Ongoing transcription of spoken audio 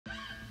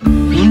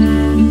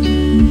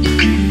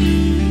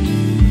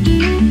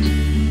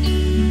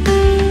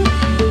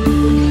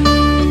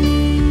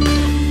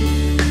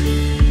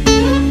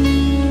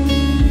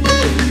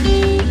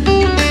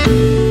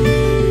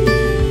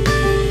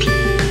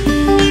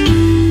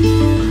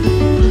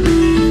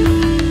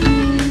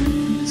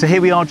So here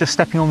we are just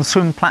stepping on the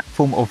swim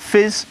platform of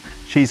Fizz.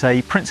 She's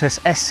a Princess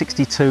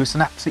S62. It's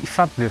an absolutely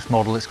fabulous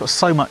model. It's got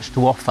so much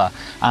to offer,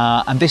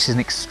 and this is an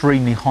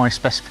extremely high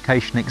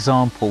specification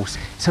example.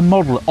 It's a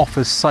model that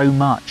offers so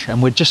much,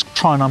 and we're just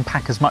trying to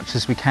unpack as much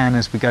as we can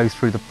as we go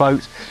through the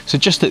boat. So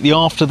just at the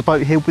aft of the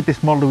boat here, with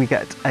this model we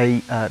get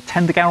a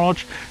tender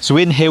garage. So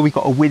in here we've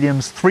got a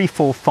Williams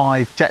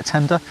 345 jet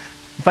tender,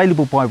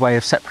 available by way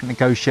of separate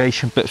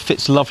negotiation, but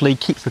fits lovely,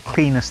 keeps the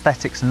clean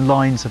aesthetics and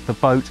lines of the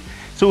boat.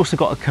 It's also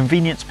got a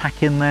convenience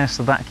pack in there,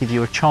 so that gives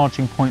you a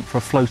charging point for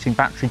a floating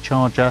battery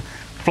charger,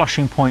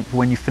 flushing point for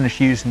when you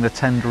finish using the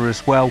tender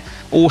as well.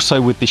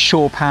 Also with the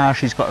shore power,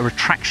 she's got a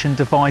retraction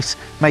device,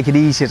 make it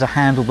easier to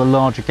handle the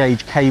larger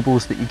gauge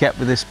cables that you get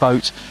with this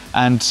boat.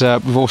 And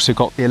we've also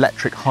got the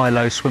electric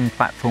high-low swim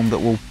platform that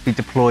will be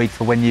deployed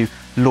for when you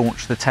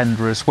launch the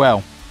tender as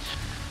well.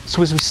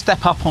 So as we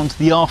step up onto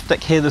the aft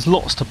deck here, there's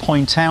lots to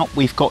point out.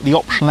 We've got the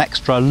optional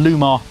extra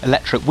Lumar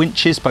electric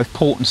winches, both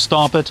port and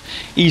starboard,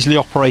 easily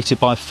operated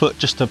by foot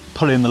just to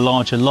pull in the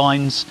larger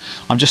lines.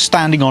 I'm just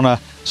standing on a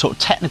sort of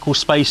technical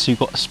space, so you've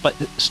got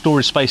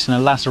storage space in a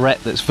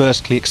lazarette that's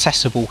vertically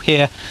accessible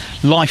here,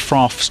 life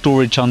raft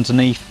storage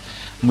underneath,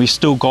 and we've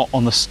still got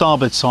on the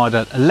starboard side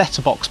a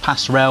letterbox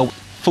passerelle,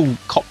 full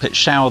cockpit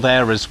shower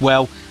there as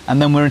well,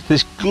 and then we're into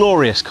this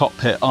glorious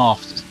cockpit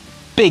aft.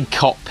 Big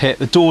cockpit,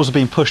 the doors are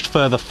being pushed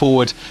further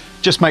forward,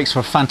 just makes for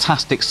a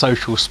fantastic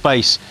social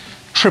space.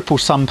 Triple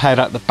sunpad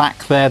at the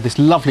back there, this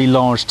lovely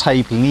large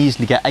table, and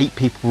easily get 8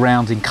 people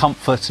around in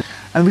comfort.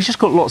 And we've just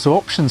got lots of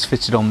options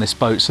fitted on this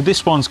boat. So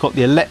this one's got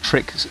the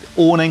electric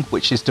awning,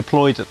 which is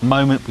deployed at the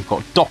moment. We've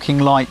got docking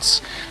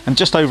lights, and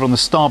just over on the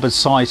starboard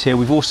side here,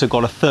 we've also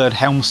got a third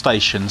helm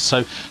station.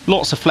 So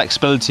lots of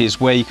flexibility is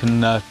where you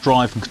can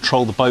drive and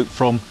control the boat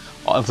from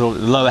either the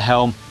lower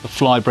helm, the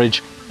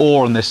flybridge,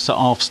 or on this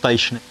aft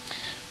station.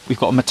 We've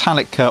got a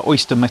metallic,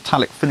 oyster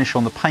metallic finish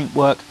on the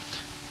paintwork.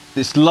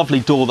 This lovely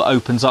door that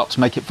opens up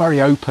to make it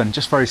very open,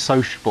 just very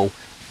sociable.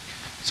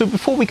 So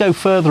before we go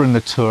further in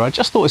the tour, I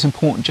just thought it's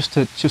important just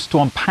to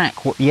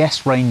unpack what the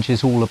S range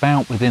is all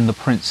about within the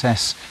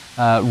Princess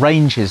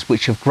ranges,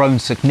 which have grown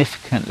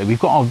significantly. We've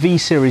got our V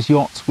series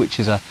yacht, which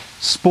is a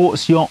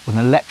sports yacht with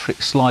an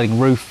electric sliding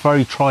roof,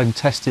 very tried and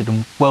tested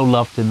and well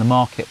loved in the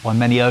market by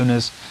many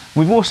owners.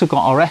 We've also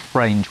got our F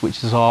range,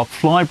 which is our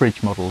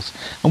Flybridge models,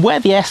 and where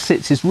the S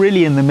sits is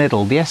really in the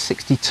middle. The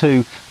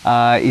S62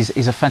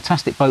 is a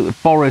fantastic boat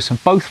that borrows from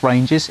both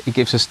ranges. It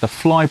gives us the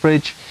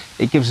Flybridge,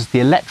 it gives us the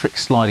electric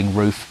sliding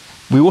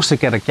roof. We also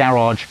get a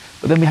garage,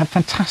 but then we have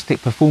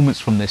fantastic performance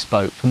from this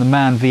boat, from the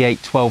MAN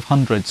V8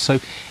 1200. So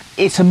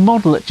it's a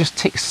model that just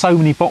ticks so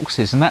many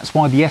boxes, and that's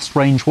why the S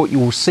range, what you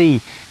will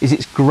see is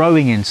it's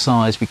growing in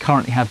size. We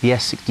currently have the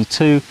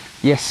S62,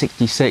 the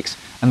S66,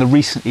 and the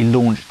recently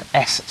launched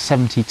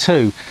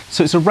S72.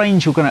 So it's a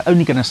range you're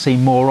only going to see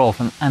more of,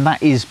 and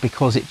that is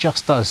because it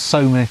just does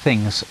so many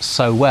things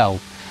so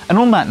well. And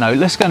on that note,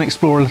 let's go and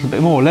explore a little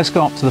bit more. Let's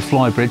go up to the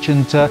Flybridge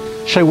and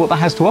show what that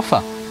has to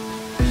offer.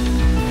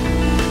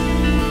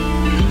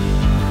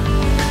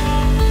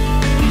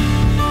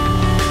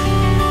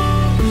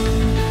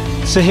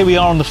 So here we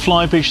are on the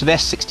Flybridge, the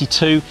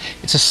S62.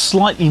 It's a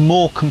slightly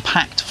more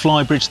compact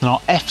Flybridge than our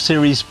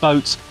F-series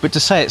boats, but to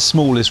say it's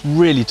small is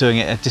really doing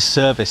it a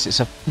disservice. It's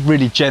a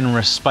really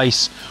generous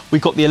space.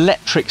 We've got the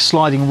electric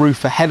sliding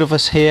roof ahead of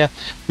us here.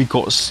 We've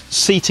got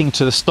seating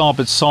to the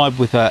starboard side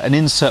with an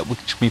insert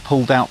which can be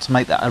pulled out to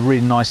make that a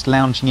really nice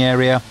lounging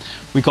area.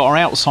 We've got our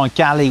outside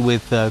galley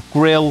with a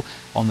grille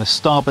on the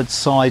starboard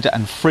side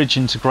and fridge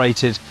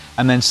integrated,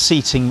 and then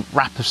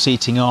wrap of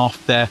seating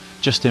aft there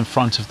just in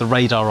front of the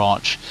radar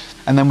arch.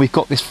 And then we've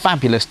got this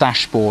fabulous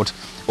dashboard,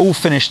 all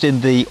finished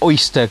in the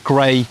oyster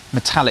grey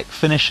metallic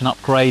finish and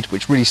upgrade,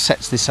 which really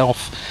sets this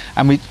off.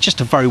 And we just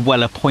a very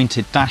well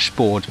appointed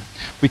dashboard.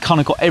 We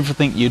kind of got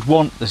everything you'd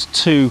want. There's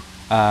 2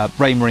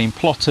 Raymarine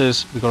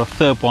plotters, we've got a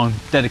third one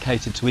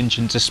dedicated to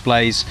engine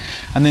displays,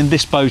 and then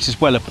this boat is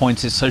well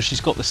appointed, so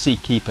she's got the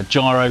Seakeeper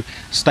Gyro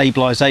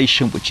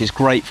Stabilisation, which is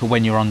great for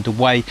when you're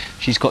underway.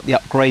 She's got the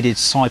upgraded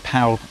side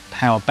power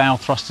bow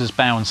thrusters,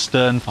 bow and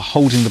stern, for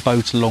holding the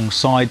boat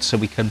alongside so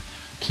we can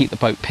keep the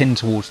boat pinned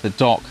towards the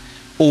dock.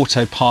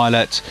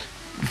 Autopilot,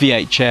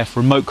 VHF,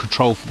 remote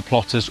control for the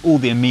plotters, all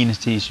the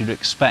amenities you'd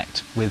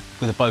expect with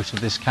a boat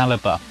of this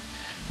calibre.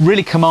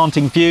 Really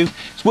commanding view.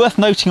 It's worth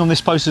noting on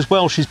this boat as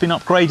well, she's been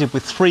upgraded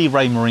with 3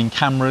 Raymarine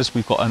cameras.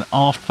 We've got an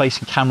aft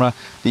facing camera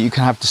that you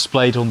can have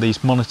displayed on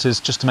these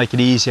monitors just to make it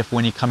easier for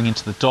when you're coming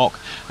into the dock,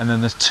 and then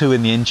there's 2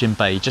 in the engine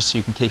bay just so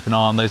you can keep an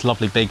eye on those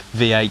lovely big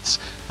V8s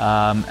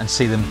and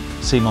see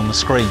them on the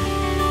screen.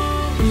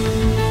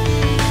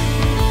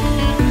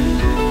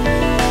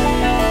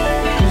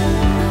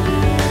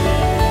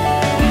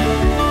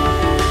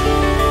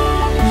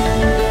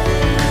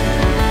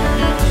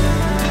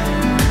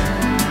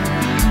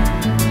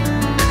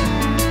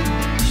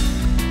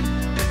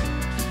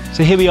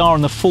 So here we are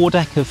on the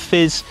foredeck of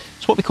Fizz.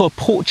 It's what we call a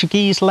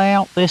Portuguese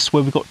layout, this,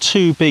 where we've got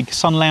 2 big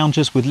sun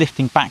loungers with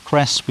lifting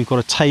backrests. We've got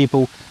a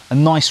table, a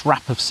nice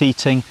wrap of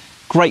seating,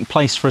 Great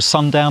place for a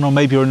sundown, or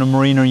maybe you're in a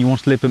marina and you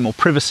want a little bit more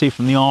privacy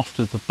from the aft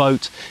of the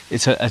boat.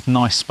 It's a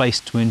nice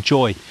space to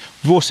enjoy.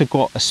 We've also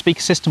got a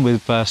speaker system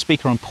with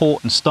speaker on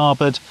port and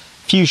starboard,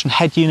 fusion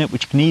head unit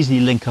which you can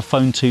easily link a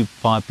phone to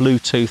via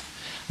Bluetooth.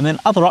 And then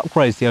other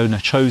upgrades the owner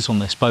chose on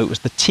this boat was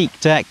the teak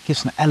deck.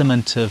 Gives an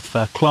element of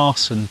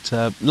class and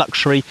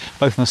luxury,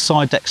 both on the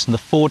side decks and the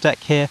foredeck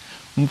here.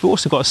 And we've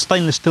also got a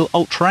stainless steel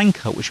ultra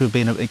anchor, which would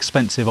be an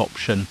expensive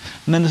option.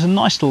 And then there's a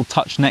nice little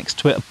touch next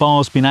to it. A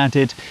bar's been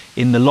added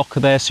in the locker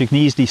there, so you can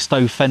easily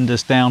stow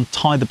fenders down,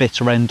 tie the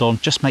bitter end on,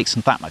 just makes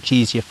them that much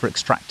easier for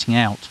extracting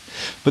out.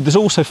 But there's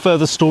also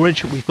further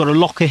storage. We've got a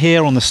locker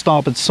here on the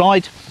starboard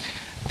side.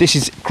 This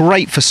is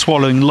great for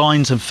swallowing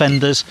lines and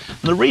fenders.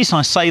 And the reason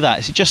I say that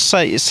is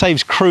it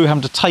saves crew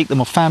having to take them,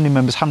 or family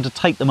members having to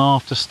take them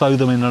after, stow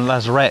them in a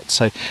lazarette.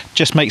 So it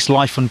just makes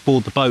life on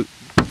board the boat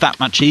that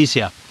much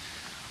easier.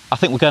 I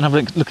think we're going to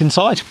have a look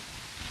inside.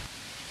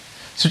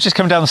 So just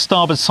coming down the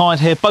starboard side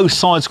here, both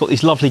sides got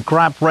these lovely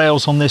grab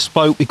rails on this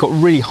boat. We've got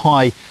really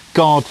high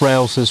guard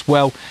rails as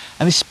well,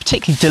 and this is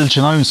particularly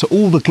diligent owned, so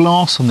all the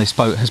glass on this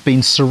boat has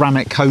been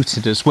ceramic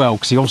coated as well,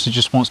 because he obviously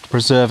just wants to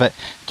preserve it,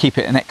 keep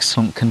it in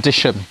excellent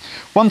condition.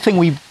 One thing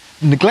we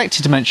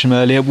neglected to mention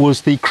earlier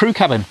was the crew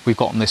cabin we've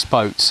got on this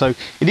boat. So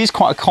it is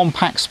quite a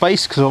compact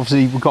space, because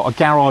obviously we've got a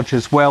garage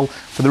as well,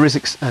 but there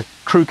is a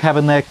crew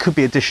cabin there. Could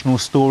be additional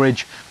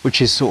storage,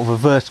 which is sort of a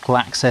vertical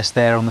access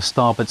there on the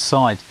starboard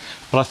side.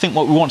 But I think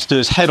what we want to do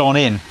is head on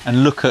in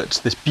and look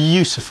at this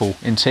beautiful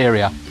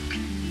interior.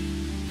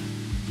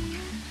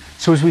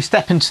 So as we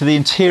step into the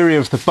interior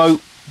of the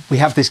boat, we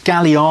have this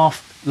galley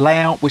aft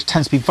layout, which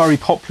tends to be very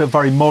popular,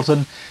 very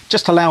modern.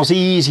 Just allows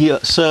easy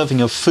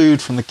serving of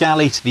food from the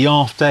galley to the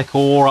aft deck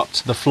or up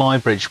to the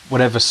flybridge,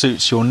 whatever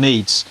suits your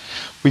needs.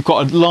 We've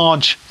got a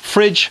large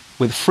fridge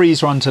with a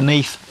freezer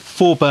underneath,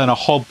 4-burner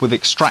hob with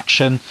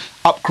extraction,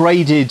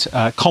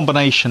 upgraded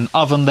combination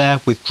oven there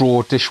with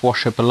drawer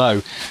dishwasher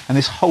below, and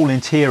this whole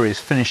interior is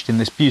finished in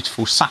this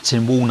beautiful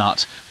satin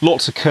walnut.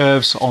 Lots of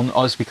curves on,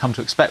 as we come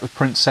to expect with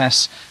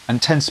Princess, and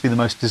tends to be the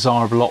most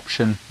desirable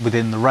option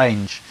within the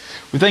range.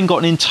 We've then got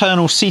an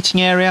internal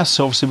seating area,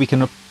 so obviously we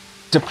can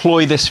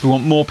deploy this if we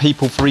want more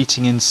people for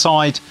eating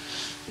inside.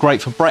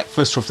 Great for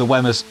breakfast, or if the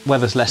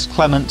weather's less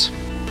clement.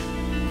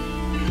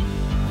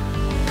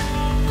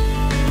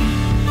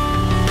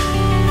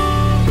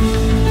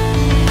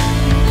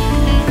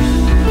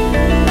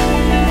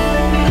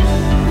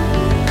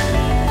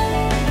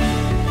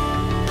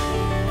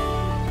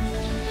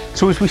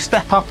 So as we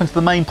step up into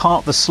the main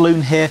part of the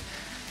saloon here,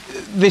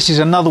 this is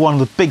another one of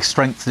the big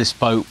strengths of this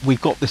boat.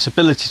 We've got this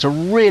ability to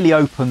really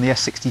open the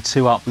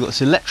S62 up. We've got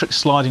this electric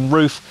sliding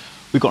roof.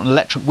 We've got an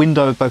electric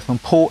window both on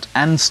port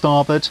and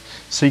starboard,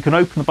 so you can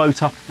open the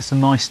boat up if it's a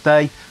nice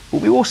day.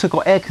 But we've also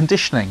got air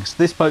conditioning. So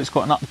this boat's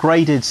got an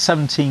upgraded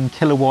 17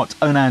 kilowatt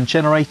Onan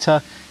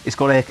generator. It's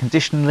got air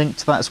conditioning linked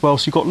to that as well.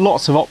 So you've got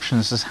lots of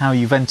options as how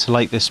you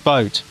ventilate this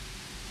boat.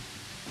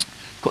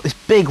 Got this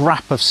big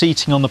wrap of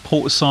seating on the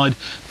port side,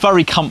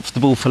 very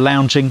comfortable for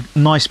lounging,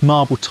 nice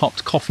marble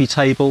topped coffee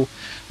table.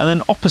 And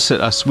then opposite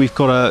us we've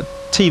got a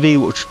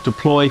TV which will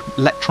deploy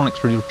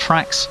electronics radio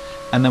tracks,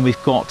 and then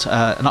we've got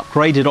an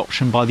upgraded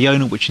option by the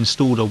owner which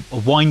installed a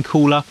wine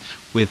cooler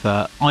with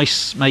an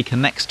ice maker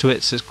next to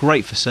it, so it's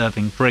great for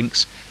serving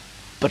drinks.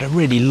 But a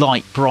really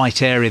light,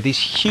 bright area, these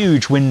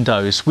huge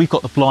windows. We've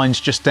got the blinds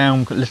just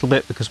down a little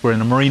bit because we're in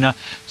a marina,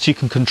 so you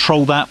can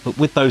control that, but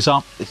with those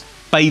up, it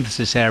bathes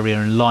this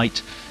area in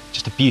light.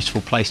 Just a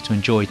beautiful place to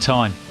enjoy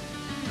time.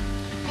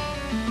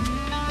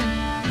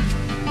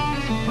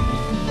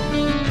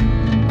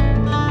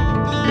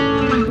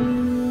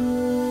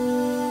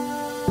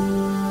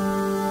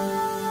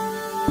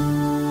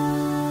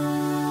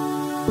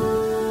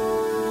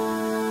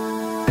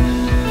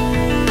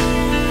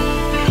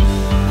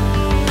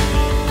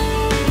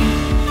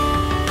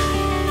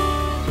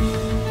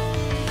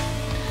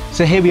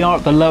 So here we are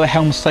at the lower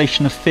helm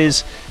station of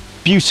Fizz,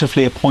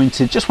 beautifully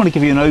appointed. Just want to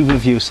give you an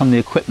overview of some of the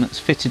equipment that's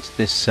fitted to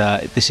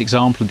this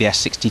example of the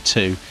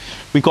S62.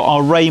 We've got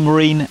our Ray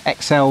Marine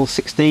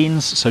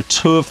XL16s, so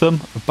 2 of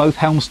them. Both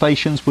helm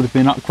stations would have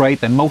been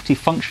upgraded. They're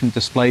multi-function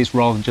displays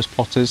rather than just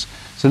plotters.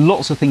 So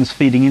lots of things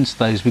feeding into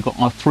those. We've got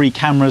our 3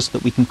 cameras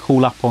that we can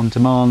call up on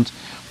demand.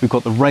 We've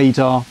got the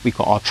radar, we've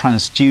got our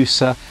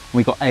transducer, and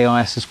we've got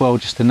AIS as well,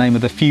 just to name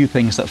of the few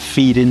things that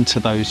feed into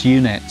those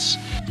units.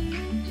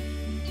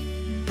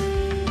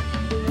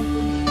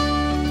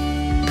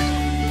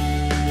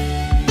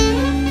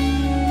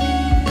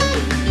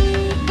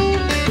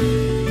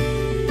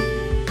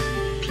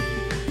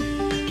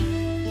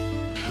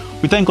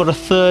 We've then got a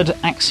 3rd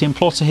Axiom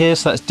plotter here,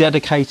 so that's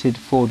dedicated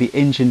for the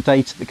engine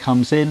data that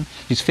comes in.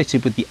 It's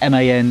fitted with the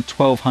MAN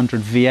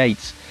 1200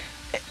 V8,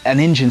 an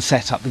engine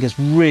setup that gives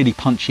really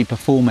punchy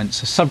performance.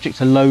 So subject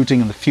to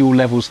loading and the fuel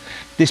levels,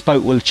 this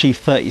boat will achieve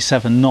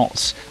 37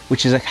 knots,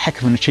 which is a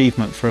heck of an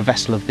achievement for a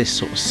vessel of this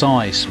sort of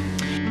size.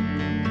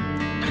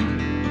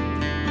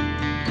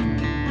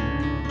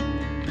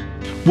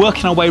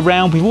 Working our way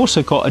round, we've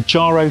also got a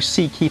Gyro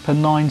Seakeeper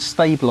 9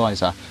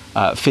 stabiliser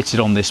fitted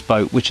on this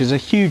boat, which is a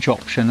huge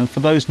option, and for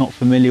those not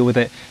familiar with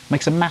it,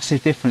 makes a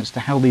massive difference to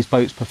how these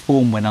boats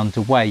perform when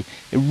underway.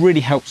 It really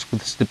helps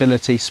with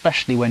stability,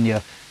 especially when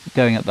you're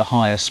going at the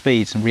higher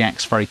speeds, and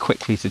reacts very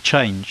quickly to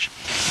change.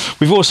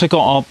 We've also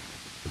got our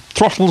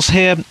throttles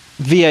here,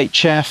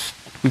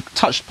 VHF. We've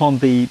touched upon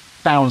the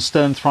bow and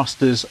stern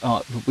thrusters.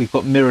 We've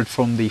got mirrored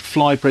from the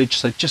Flybridge,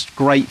 so just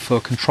great for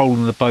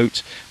controlling the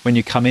boat when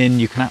you come in.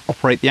 You can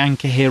operate the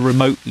anchor here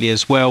remotely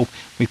as well.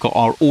 We've got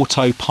our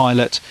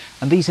autopilot,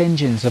 and these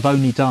engines have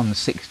only done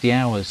 60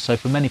 hours, so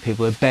for many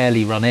people they're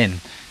barely run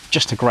in.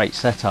 Just a great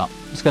setup.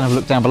 Let's go and have a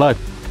look down below.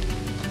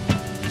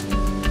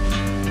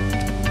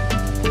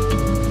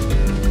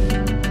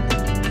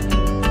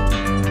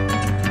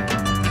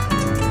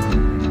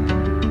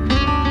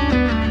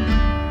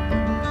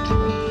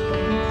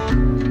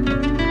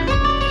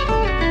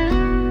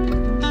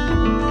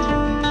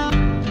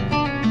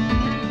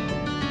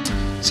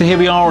 So here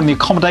we are on the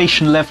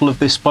accommodation level of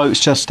this boat. It's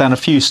just down a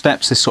few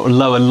steps, this sort of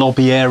lower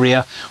lobby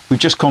area. We've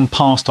just gone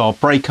past our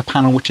breaker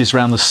panel, which is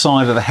around the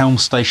side of the helm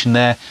station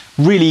there.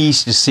 Really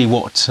easy to see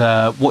what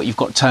you've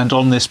got turned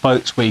on this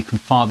boat, where you can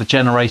fire the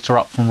generator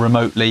up from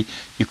remotely.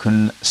 You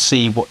can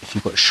see if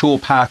you've got shore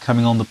power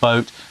coming on the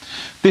boat.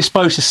 This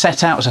boat is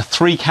set out as a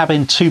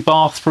 3-cabin,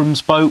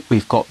 2-bathrooms boat.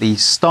 We've got the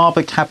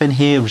starboard cabin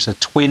here as a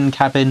twin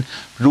cabin,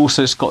 but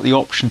also it's got the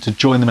option to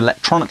join them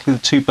electronically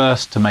with 2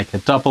 berths to make a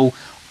double.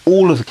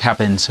 All of the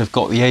cabins have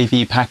got the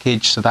AV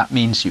package, so that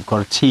means you've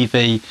got a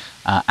TV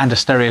and a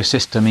stereo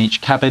system in each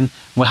cabin.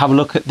 We'll have a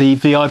look at the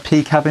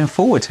VIP cabin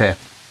forward here.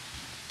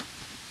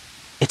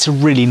 It's a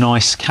really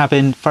nice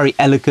cabin, very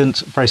elegant,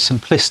 very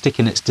simplistic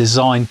in its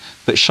design,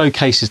 but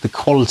showcases the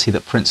quality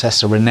that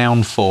Princess are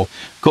renowned for.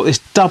 We've got this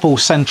double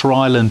centre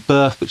island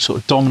berth which sort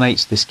of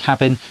dominates this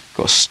cabin. We've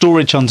got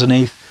storage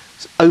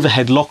underneath,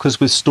 overhead lockers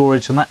with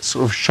storage, and that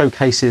sort of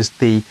showcases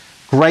the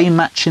grey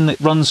matching that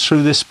runs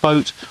through this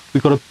boat.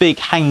 We've got a big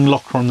hanging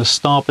locker on the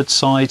starboard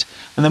side,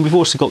 and then we've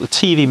also got the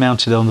TV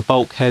mounted on the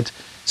bulkhead,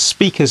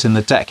 speakers in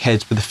the deck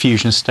heads with a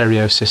fusion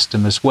stereo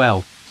system as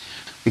well.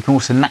 We can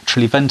also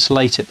naturally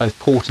ventilate it both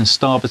port and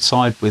starboard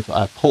side with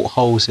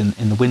portholes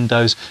in the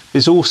windows.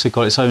 It's also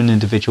got its own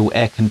individual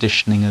air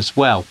conditioning as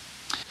well.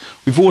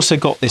 We've also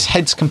got this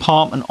heads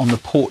compartment on the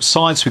port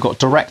side, so we've got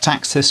direct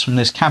access from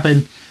this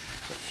cabin.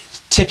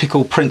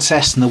 Typical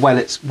Princess and the way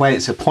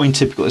it's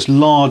appointed. We've got this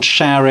large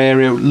shower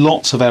area,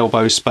 lots of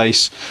elbow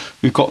space.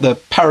 We've got the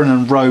Perrin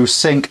and Rowe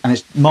sink, and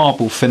it's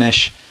marble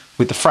finish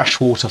with the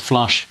freshwater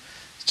flush.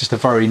 It's just a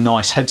very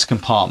nice heads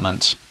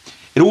compartment.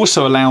 It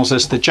also allows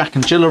us the Jack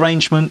and Jill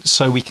arrangement,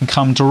 so we can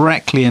come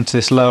directly into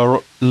this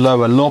lower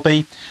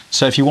lobby.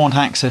 So if you want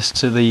access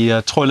to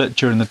the toilet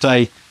during the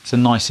day, it's a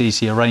nice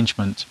easy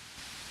arrangement.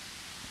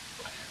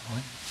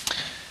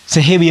 So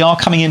here we are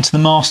coming into the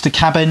master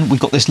cabin. We've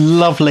got this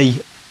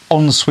lovely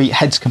ensuite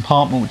heads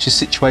compartment which is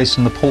situated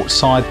on the port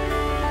side.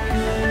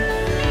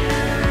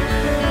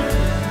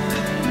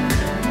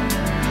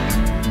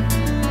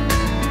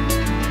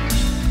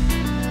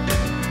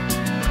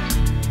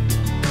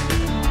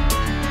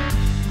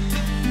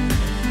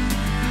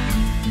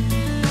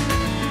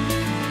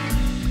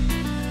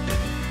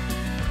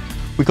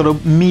 We've got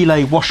a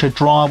Miele washer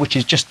dryer which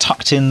is just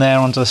tucked in there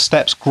under the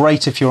steps,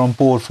 great if you're on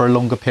board for a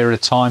longer period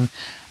of time.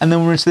 And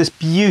then we're into this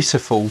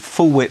beautiful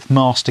full width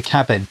master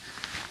cabin.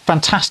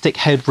 Fantastic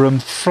headroom,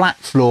 flat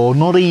floor,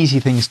 not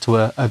easy things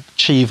to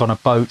achieve on a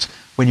boat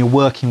when you're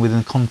working within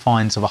the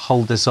confines of a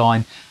hull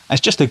design. It's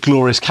just a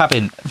glorious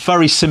cabin,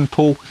 very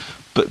simple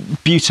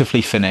but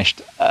beautifully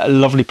finished. A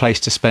lovely place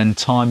to spend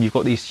time. You've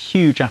got these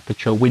huge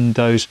aperture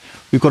windows.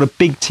 We've got a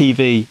big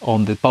TV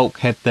on the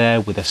bulkhead there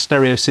with a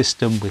stereo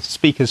system with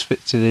speakers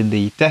fitted in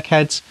the deck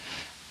heads.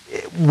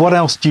 What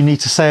else do you need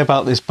to say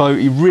about this boat?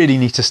 You really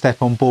need to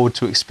step on board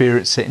to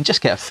experience it and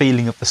just get a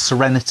feeling of the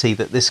serenity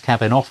that this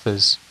cabin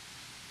offers.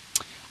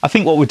 I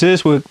think what we'll do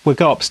is we'll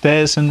go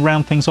upstairs and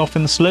round things off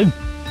in the saloon.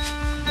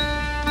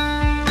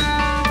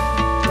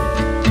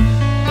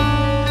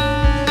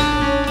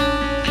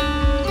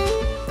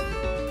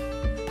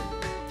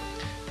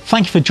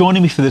 Thank you for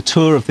joining me for the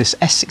tour of this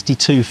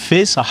S62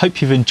 Fizz. I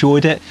hope you've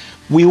enjoyed it.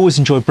 We always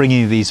enjoy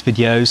bringing you these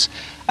videos.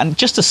 And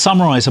just to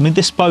summarise, I mean,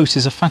 this boat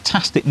is a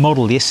fantastic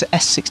model. The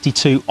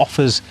S62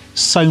 offers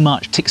so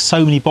much, ticks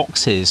so many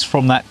boxes,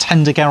 from that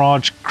tender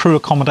garage, crew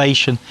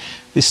accommodation,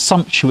 this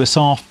sumptuous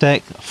aft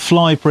deck,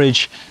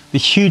 Flybridge, the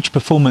huge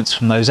performance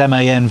from those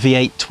MAN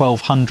V8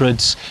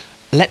 1200s,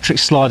 electric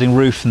sliding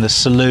roof in the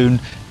saloon,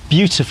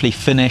 beautifully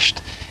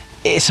finished.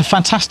 It's a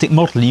fantastic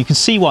model, and you can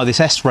see why this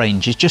S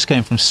range is just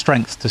going from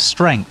strength to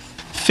strength.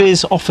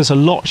 Fizz offers a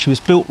lot. She was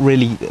built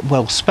really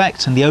well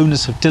spec'd, and the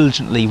owners have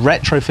diligently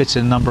retrofitted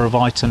a number of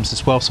items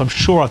as well, so I'm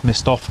sure I've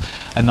missed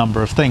off a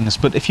number of things.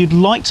 But if you'd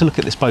like to look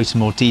at this boat in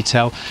more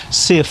detail,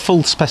 see a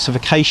full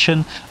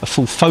specification, a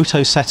full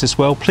photo set as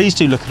well, please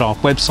do look at our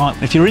website.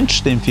 And if you're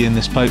interested in viewing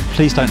this boat,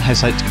 please don't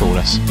hesitate to call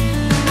us.